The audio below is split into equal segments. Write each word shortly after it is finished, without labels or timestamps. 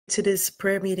to this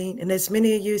prayer meeting. And as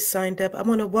many of you signed up, I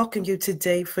want to welcome you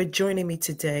today for joining me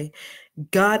today.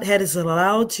 God has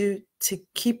allowed you to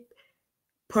keep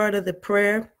part of the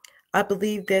prayer. I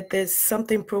believe that there's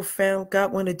something profound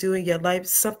God want to do in your life,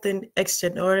 something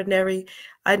extraordinary.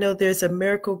 I know there's a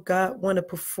miracle God want to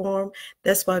perform.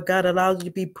 That's why God allowed you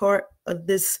to be part of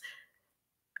this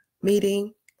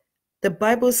meeting. The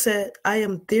Bible said, I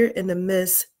am there in the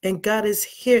midst, and God is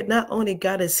here. Not only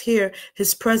God is here,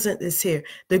 his presence is here.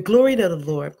 The glory of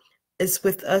the Lord is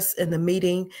with us in the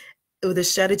meeting, with the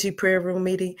strategy prayer room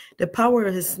meeting. The power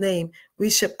of his name, we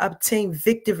should obtain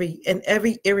victory in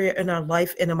every area in our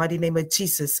life in the mighty name of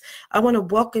Jesus. I want to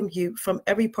welcome you from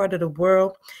every part of the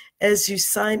world as you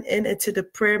sign in into the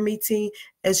prayer meeting,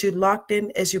 as you locked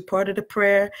in, as you're part of the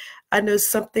prayer. I know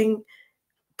something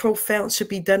profound should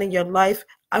be done in your life.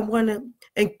 I want to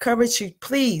encourage you,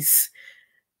 please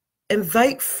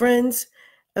invite friends,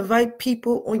 invite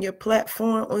people on your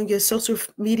platform, on your social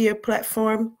media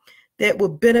platform that will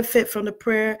benefit from the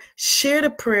prayer. Share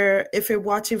the prayer if you're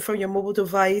watching from your mobile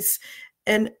device.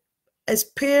 And as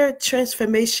prayer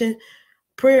transformation,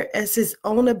 prayer as his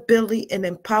own ability and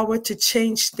empower to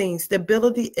change things. The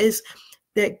ability is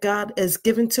that God has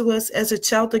given to us as a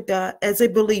child of God, as a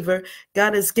believer.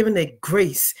 God has given a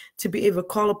grace to be able to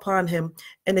call upon him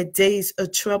in the days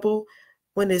of trouble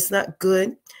when it's not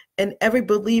good. And every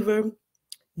believer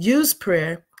use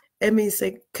prayer. It means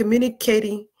like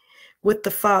communicating with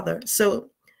the Father. So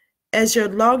as you're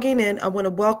logging in, I want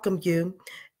to welcome you.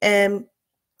 And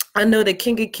I know the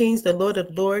King of Kings, the Lord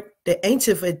of Lords, the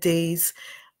Ancient of Days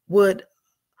would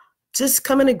just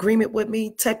come in agreement with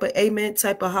me, type of amen,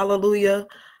 type of hallelujah.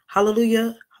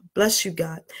 Hallelujah. Bless you,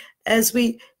 God. As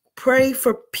we pray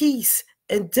for peace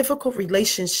in difficult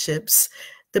relationships,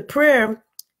 the prayer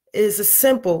is a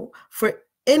simple for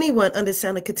anyone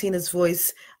understanding Katina's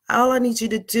voice. All I need you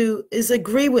to do is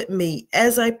agree with me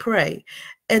as I pray.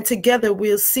 And together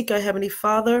we'll seek our Heavenly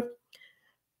Father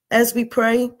as we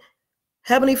pray.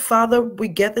 Heavenly Father, we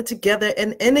gather together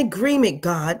and in agreement,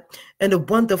 God, in the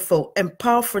wonderful and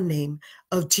powerful name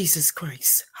of Jesus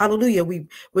Christ. Hallelujah.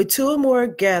 We're two or more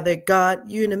gathered, God,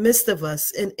 you're in the midst of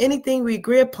us, and anything we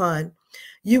agree upon,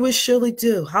 you will surely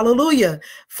do. Hallelujah.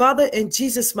 Father, in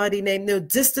Jesus' mighty name, no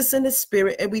distance in the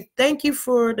spirit, and we thank you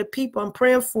for the people I'm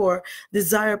praying for,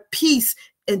 desire peace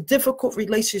in difficult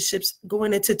relationships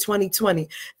going into 2020.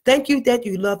 Thank you that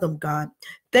you love them, God.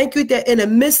 Thank you that in the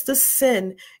midst of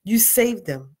sin, you saved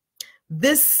them.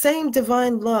 This same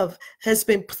divine love has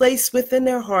been placed within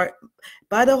their heart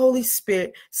by the Holy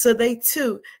Spirit so they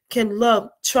too can love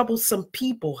troublesome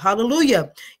people.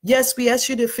 Hallelujah. Yes, we ask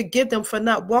you to forgive them for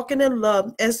not walking in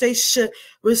love as they should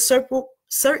with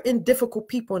certain difficult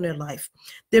people in their life.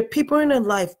 There are people in their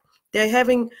life, they're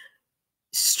having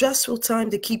stressful time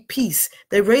to keep peace.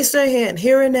 They raise their hand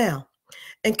here and now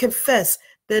and confess.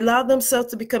 They allow themselves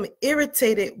to become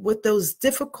irritated with those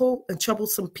difficult and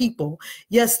troublesome people.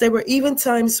 Yes, there were even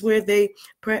times where they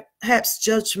perhaps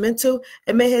judgmental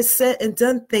and may have said and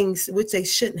done things which they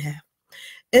shouldn't have.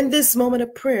 In this moment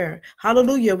of prayer,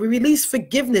 hallelujah, we release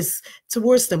forgiveness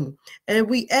towards them. And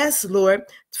we ask, Lord,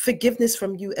 forgiveness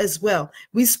from you as well.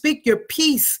 We speak your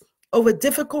peace over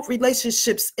difficult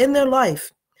relationships in their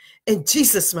life. In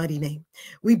Jesus' mighty name,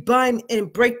 we bind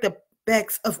and break the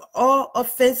backs of all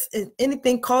offense and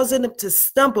anything causing them to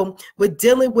stumble with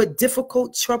dealing with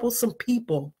difficult, troublesome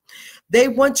people. They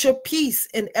want your peace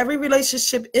in every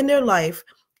relationship in their life,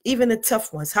 even the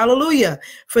tough ones. Hallelujah.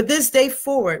 For this day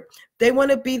forward, they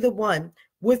want to be the one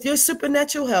with your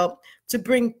supernatural help to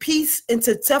bring peace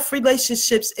into tough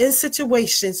relationships and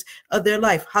situations of their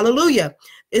life. Hallelujah.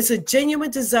 It's a genuine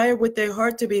desire with their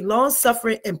heart to be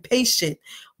long-suffering and patient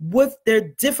with their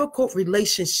difficult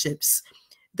relationships.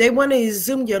 They want to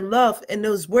assume your love in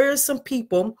those wearisome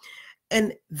people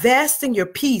and vast in your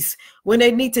peace when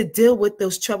they need to deal with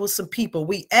those troublesome people.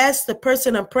 We ask the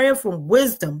person I'm praying for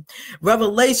wisdom,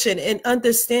 revelation, and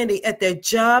understanding at their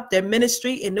job, their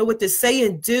ministry, and know what to say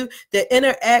and do to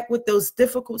interact with those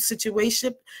difficult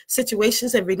situations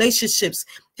and relationships.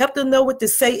 Help them know what to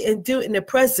say and do in the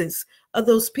presence of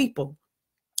those people.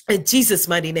 In Jesus'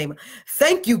 mighty name.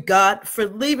 Thank you, God, for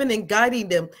leading and guiding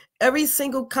them every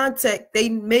single contact they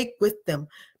make with them.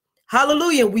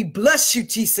 Hallelujah. We bless you,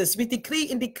 Jesus. We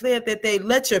decree and declare that they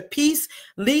let your peace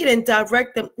lead and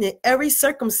direct them in every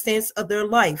circumstance of their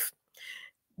life.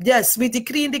 Yes, we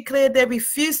decree and declare they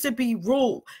refuse to be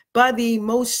ruled by the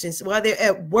emotions while they're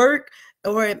at work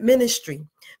or at ministry.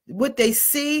 What they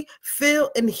see, feel,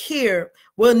 and hear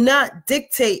will not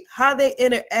dictate how they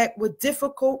interact with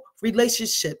difficult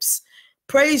relationships.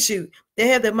 Praise you. They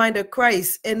have the mind of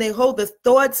Christ and they hold the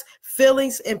thoughts,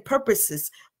 feelings, and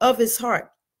purposes of his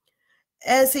heart.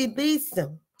 As he leads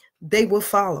them, they will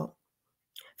follow.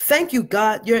 Thank you,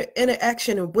 God, your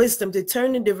interaction and wisdom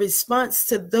determining the response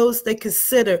to those they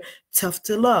consider tough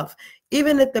to love.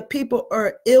 Even if the people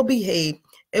are ill-behaved,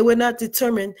 it will not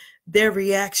determine their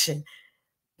reaction.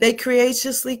 They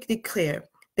courageously declare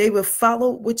they will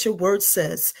follow what your word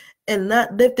says and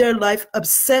not live their life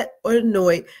upset or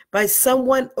annoyed by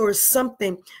someone or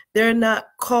something they're not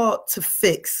called to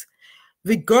fix.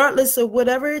 Regardless of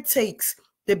whatever it takes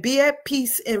to be at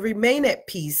peace and remain at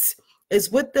peace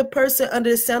is what the person under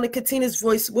the sound of Katina's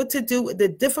voice, what to do with the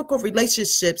difficult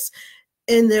relationships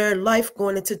in their life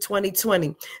going into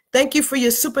 2020. Thank you for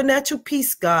your supernatural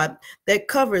peace, God, that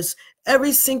covers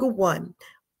every single one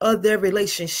of their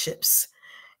relationships.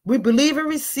 We believe and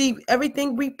receive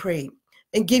everything we pray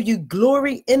and give you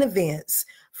glory in advance,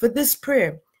 for this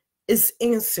prayer is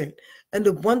answered. In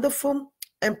the wonderful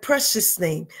and precious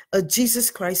name of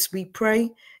Jesus Christ, we pray.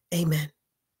 Amen.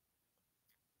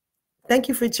 Thank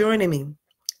you for joining me,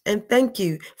 and thank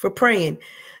you for praying.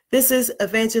 This is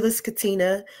Evangelist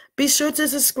Katina. Be sure to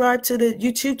subscribe to the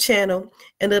YouTube channel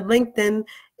and the LinkedIn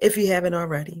if you haven't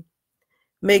already.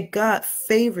 May God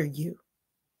favor you